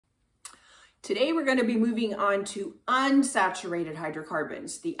Today we're going to be moving on to unsaturated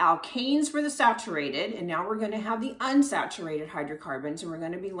hydrocarbons. The alkanes were the saturated, and now we're going to have the unsaturated hydrocarbons, and we're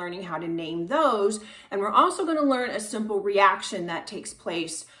going to be learning how to name those. And we're also going to learn a simple reaction that takes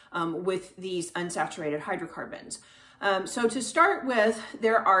place with these unsaturated hydrocarbons. So to start with,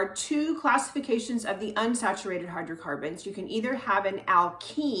 there are two classifications of the unsaturated hydrocarbons. You can either have an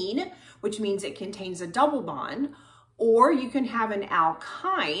alkene, which means it contains a double bond, or you can have an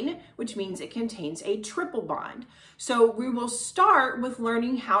alkyne, which means it contains a triple bond. So we will start with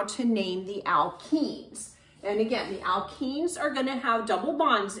learning how to name the alkenes. And again, the alkenes are going to have double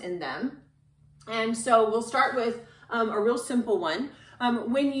bonds in them. And so we'll start with a real simple one.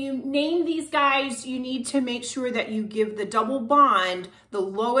 When you name these guys, you need to make sure that you give the double bond the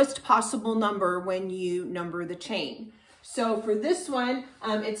lowest possible number when you number the chain. So for this one,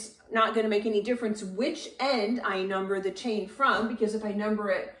 it's not going to make any difference which end I number the chain from, because if I number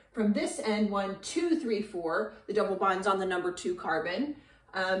it from this end, 1, 2, 3, 4, the double bond's on the number 2 carbon.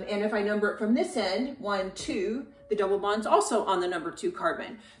 And if I number it from this end, 1, 2, the double bond's also on the number 2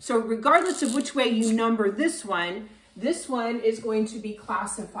 carbon. So regardless of which way you number this one is going to be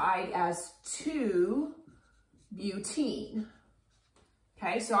classified as 2-butene.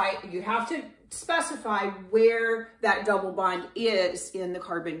 Okay, so you have to specify where that double bond is in the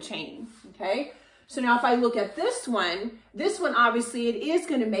carbon chain, okay? So now if I look at this one obviously it is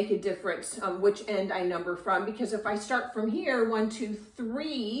going to make a difference which end I number from, because if I start from here, 1, 2,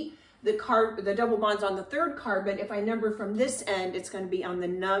 3, the double bond's on the 3rd carbon. If I number from this end, it's going to be on the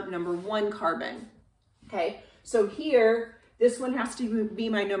number 1 carbon, okay? So here, this one has to be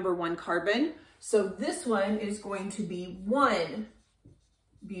my number 1 carbon. So this one is going to be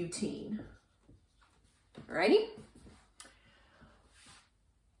 1-butene. Alrighty.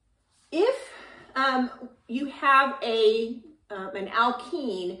 If you have an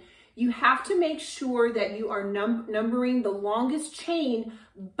alkene, you have to make sure that you are numbering the longest chain,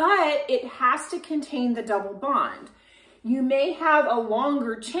 but it has to contain the double bond. You may have a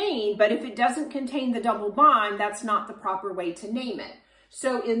longer chain, but if it doesn't contain the double bond, that's not the proper way to name it.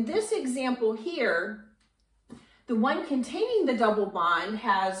 So in this example here, the one containing the double bond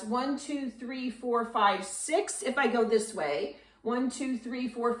has 1, 2, 3, 4, 5, 6 if I go this way, 1, 2, 3,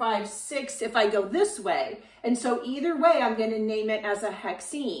 4, 5, 6 if I go this way. And so either way, I'm going to name it as a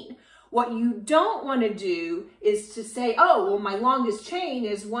hexene. What you don't want to do is to say, oh, well, my longest chain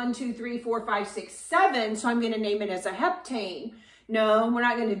is 1, 2, 3, 4, 5, 6, 7, so I'm going to name it as a heptane. No, we're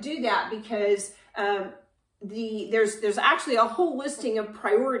not going to do that, because there's actually a whole listing of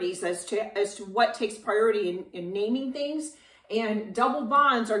priorities as to what takes priority in naming things, and double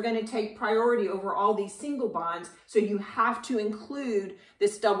bonds are going to take priority over all these single bonds, so you have to include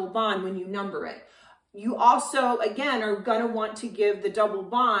this double bond when you number it. You also, again, are going to want to give the double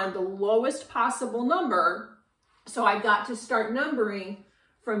bond the lowest possible number, so I've got to start numbering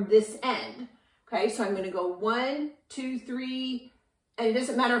from this end. Okay, so I'm going to go 1, 2, 3, and it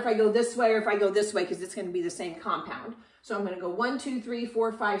doesn't matter if I go this way or if I go this way, because it's going to be the same compound. So I'm going to go 1, 2, 3,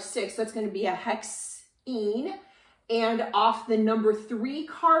 4, 5, 6. That's going to be a hexene. And off the number 3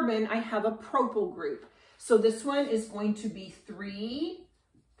 carbon, I have a propyl group. So this one is going to be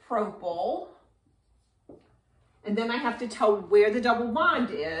 3-propyl. And then I have to tell where the double bond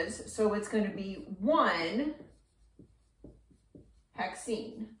is. So it's going to be 1-hexene.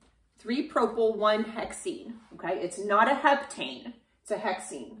 3-propyl, 1-hexene. Okay, it's not a heptane. It's a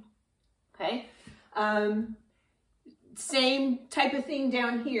hexene, okay? Same type of thing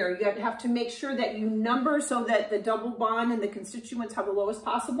down here. You have to make sure that you number so that the double bond and the constituents have the lowest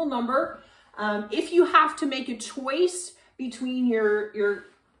possible number. If you have to make a choice between the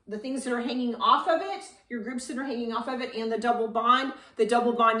things that are hanging off of it, your groups that are hanging off of it, and the double bond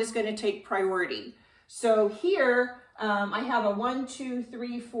is going to take priority. So here, I have a 1, 2,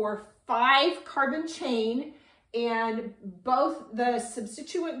 3, 4, 5 carbon chain, and both the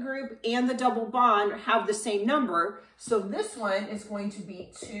substituent group and the double bond have the same number. So this one is going to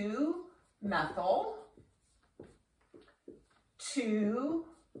be 2-methyl,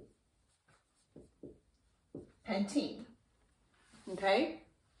 2-pentene. Okay?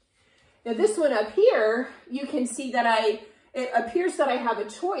 Now this one up here, you can see that it appears that I have a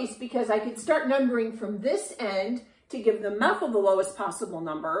choice, because I could start numbering from this end to give the methyl the lowest possible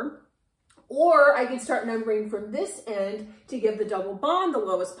number, or I could start numbering from this end to give the double bond the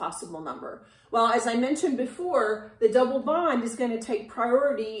lowest possible number. Well, as I mentioned before, the double bond is going to take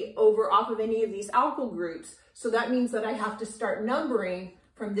priority off of any of these alkyl groups. So that means that I have to start numbering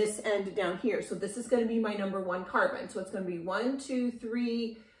from this end down here. So this is going to be my number 1 carbon. So it's going to be 1, 2,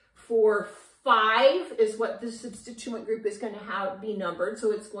 3, 4, 5 is what the substituent group is going to be numbered.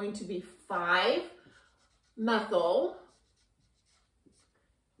 So it's going to be 5-methyl.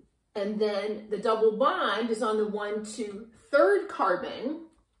 And then the double bond is on the 1, 2, 3rd carbon.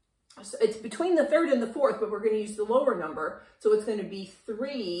 So it's between the 3rd and the 4th, but we're going to use the lower number. So it's going to be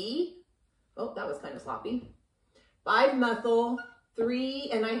 3. Oh, that was kind of sloppy. 5-methyl, 3,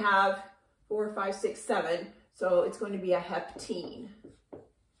 and I have 4, 5, 6, 7. So it's going to be a heptene.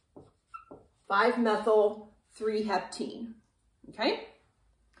 5-methyl, 3-heptene. Okay?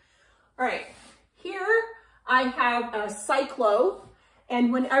 All right. Here I have a cyclo,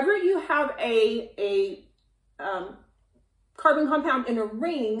 and whenever you have a carbon compound in a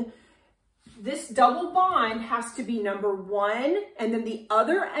ring, this double bond has to be number 1, and then the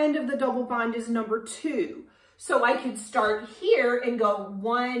other end of the double bond is number 2. So I could start here and go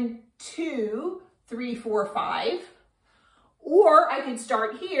 1, 2, 3, 4, 5. Or I could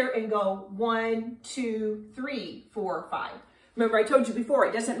start here and go 1, 2, 3, 4, 5. Remember, I told you before,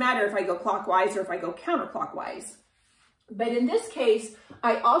 it doesn't matter if I go clockwise or if I go counterclockwise. But in this case,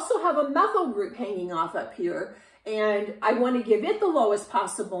 I also have a methyl group hanging off up here, and I want to give it the lowest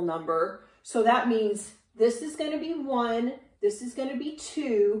possible number. So that means this is going to be 1, this is going to be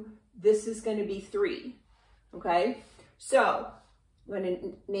 2, this is going to be 3. Okay? So I'm going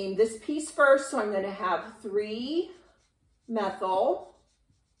to name this piece first. So I'm going to have 3-methyl,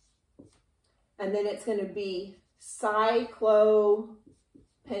 and then it's going to be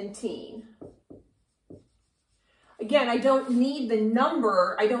cyclopentene. Again, I don't need the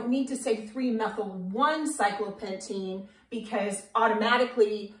number. I don't need to say 3-methyl-1-cyclopentene because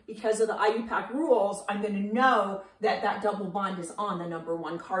automatically, because of the IUPAC rules, I'm going to know that that double bond is on the number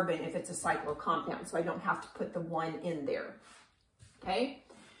 1 carbon if it's a cyclo compound. So I don't have to put the 1 in there. Okay.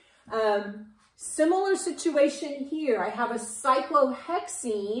 Similar situation here. I have a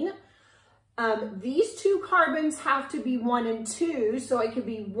cyclohexene. These 2 carbons have to be 1 and 2. So I could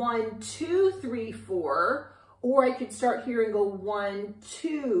be 1, 2, 3, 4. Or I could start here and go 1,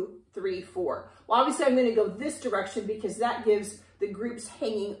 2, 3, 4. Well, obviously I'm going to go this direction because that gives the groups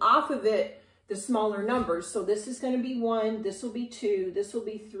hanging off of it the smaller numbers. So this is going to be 1, this will be 2, this will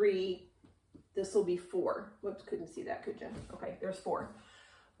be 3, this will be 4. Whoops, couldn't see that, could you? Okay, there's 4.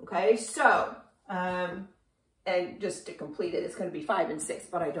 Okay, so, and just to complete it, it's going to be 5 and 6,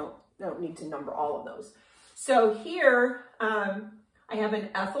 but I don't need to number all of those. So here, I have an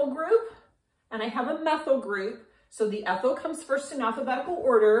ethyl group. And I have a methyl group. So the ethyl comes first in alphabetical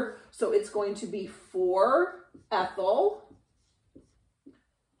order. So it's going to be 4-ethyl,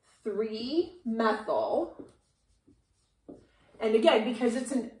 3-methyl. And again, because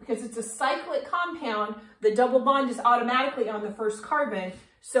it's a cyclic compound, the double bond is automatically on the first carbon.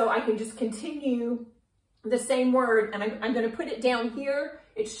 So I can just continue the same word, and I'm going to put it down here.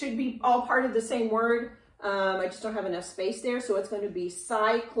 It should be all part of the same word. I just don't have enough space there. So it's going to be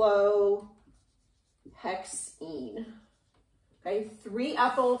cyclohexene. Okay,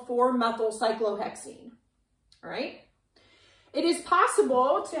 3-ethyl, 4-methyl cyclohexene. All right. It is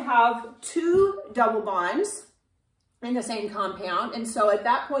possible to have 2 double bonds in the same compound, and so at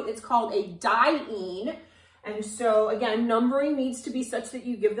that point it's called a diene. And so again, numbering needs to be such that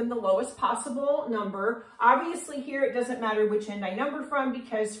you give them the lowest possible number. Obviously here it doesn't matter which end I number from,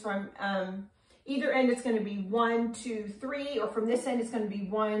 because from either end it's going to be 1, 2, 3, or from this end it's going to be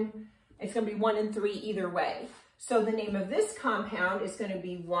 1. It's going to be 1 and 3 either way. So the name of this compound is going to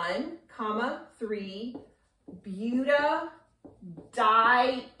be 1, 3 butadiene.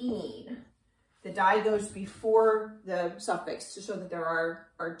 The di goes before the suffix to show that there are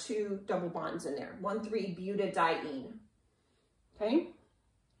 2 double bonds in there. 1, 3 butadiene. Okay.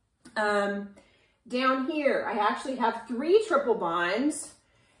 Down here, I actually have 3 triple bonds,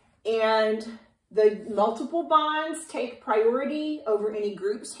 and the multiple bonds take priority over any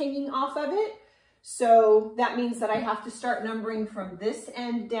groups hanging off of it. So that means that I have to start numbering from this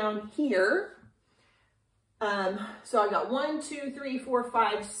end down here. So I got 1, 2, 3, 4,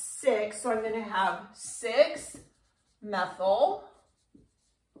 5, 6. So I'm going to have 6-methyl.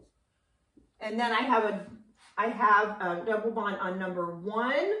 And then I have a double bond on number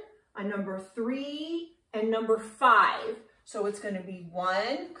 1, on number 3, and number 5. So it's going to be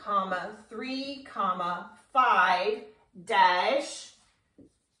 1, 3, 5 dash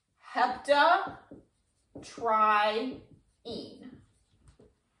heptatriene.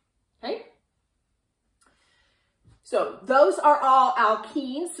 Okay. So those are all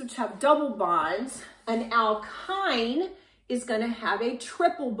alkenes, which have double bonds. An alkyne is going to have a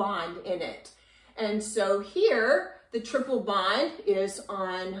triple bond in it. And so here, the triple bond is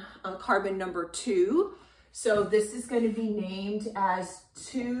on carbon number 2. So this is going to be named as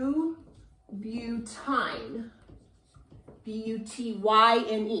 2 butyne.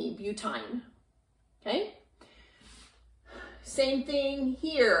 B-U-T-Y-N-E, butyne. Okay? Same thing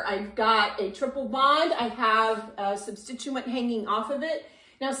here. I've got a triple bond. I have a substituent hanging off of it.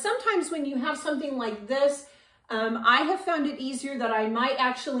 Now, sometimes when you have something like this, I have found it easier that I might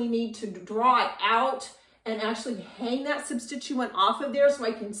actually need to draw it out and actually hang that substituent off of there so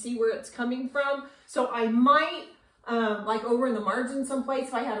I can see where it's coming from. So I might, like over in the margin someplace,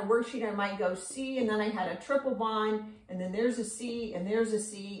 if I had a worksheet, I might go C, and then I had a triple bond, and then there's a C, and there's a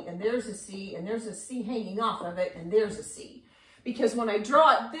C, and there's a C, and there's a C hanging off of it, and there's a C. Because when I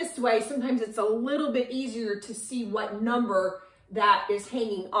draw it this way, sometimes it's a little bit easier to see what number that is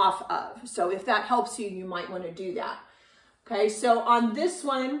hanging off of. So if that helps you, you might want to do that. Okay, so on this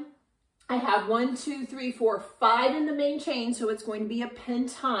one, I have 1, 2, 3, 4, 5 in the main chain, so it's going to be a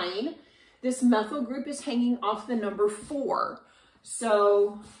pentyne. This methyl group is hanging off the number 4.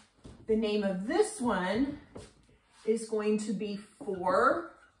 So the name of this one is going to be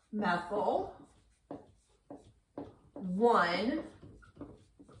 4-methyl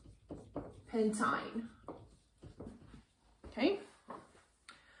 1-pentyne. Okay.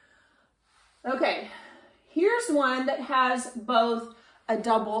 Okay, here's one that has both a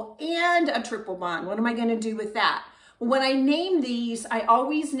double and a triple bond. What am I going to do with that? Well, when I name these, I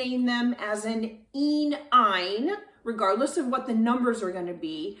always name them as an ene, regardless of what the numbers are going to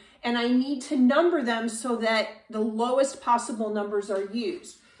be. And I need to number them so that the lowest possible numbers are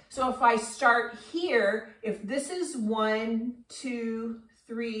used. So if I start here, if this is 1, 2,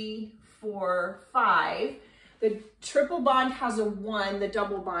 3, 4, 5, the triple bond has a 1, the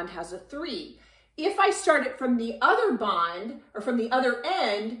double bond has a 3. If I start it from the other bond, or from the other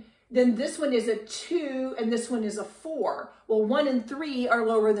end, then this one is a 2 and this one is a 4. Well, 1 and 3 are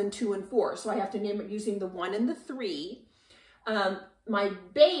lower than 2 and 4, so I have to name it using the 1 and the 3. My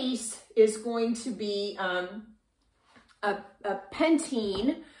base is going to be a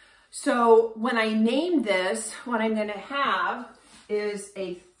pentene. So when I name this, what I'm going to have is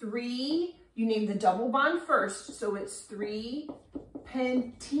a 3. You name the double bond first, so it's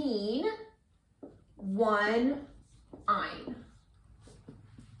 3-pentene 1-ine.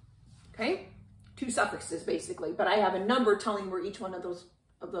 Okay, 2 suffixes basically, but I have a number telling where each one of those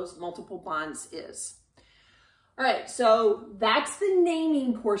multiple bonds is. All right, so that's the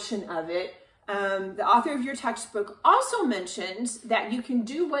naming portion of it. The author of your textbook also mentions that you can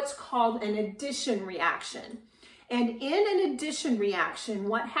do what's called an addition reaction. And in an addition reaction,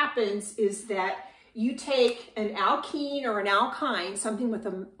 what happens is that you take an alkene or an alkyne, something with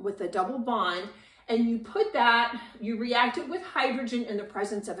a double bond, and you put that, you react it with hydrogen in the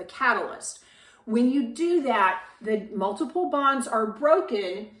presence of a catalyst. When you do that, the multiple bonds are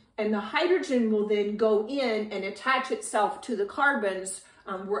broken, and the hydrogen will then go in and attach itself to the carbons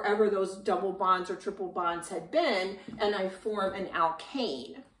wherever those double bonds or triple bonds had been, and I form an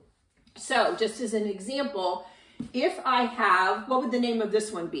alkane. So just as an example, if I have, what would the name of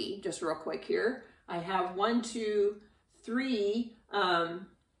this one be? Just real quick here. I have 1, 2, 3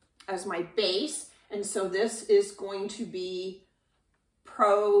 as my base. And so this is going to be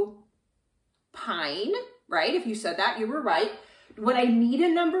propyne, right? If you said that, you were right. Would I need a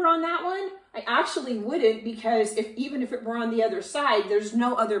number on that one? I actually wouldn't, because even if it were on the other side, there's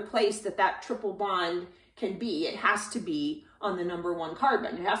no other place that triple bond can be. It has to be on the number 1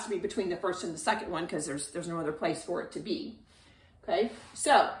 carbon. It has to be between the first and the second one, because there's no other place for it to be. Okay,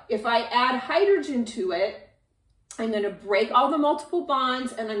 so if I add hydrogen to it, I'm going to break all the multiple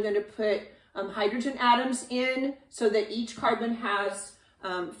bonds, and I'm going to put hydrogen atoms in so that each carbon has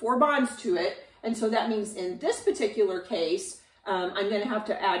 4 bonds to it. And so that means in this particular case, I'm going to have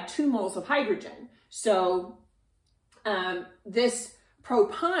to add 2 moles of hydrogen. So this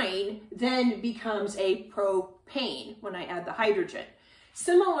propyne then becomes a propane when I add the hydrogen.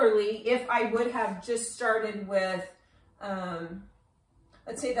 Similarly, if I would have just started with,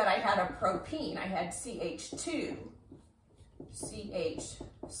 let's say that I had a propene, I had CH2,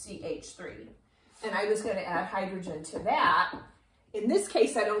 CH3, and I was going to add hydrogen to that. In this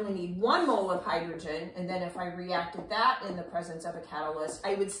case, I'd only need 1 mole of hydrogen, and then if I reacted that in the presence of a catalyst,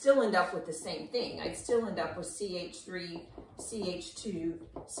 I would still end up with the same thing. I'd still end up with CH3, CH2,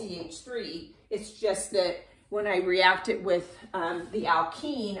 CH3. It's just that when I react it with the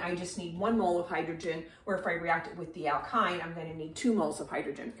alkene, I just need 1 mole of hydrogen, or if I react it with the alkyne, I'm going to need 2 moles of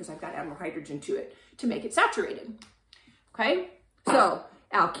hydrogen, because I've got to add more hydrogen to it to make it saturated. Okay, so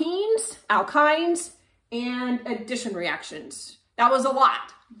alkenes, alkynes, and addition reactions. That was a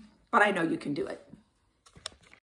lot, but I know you can do it.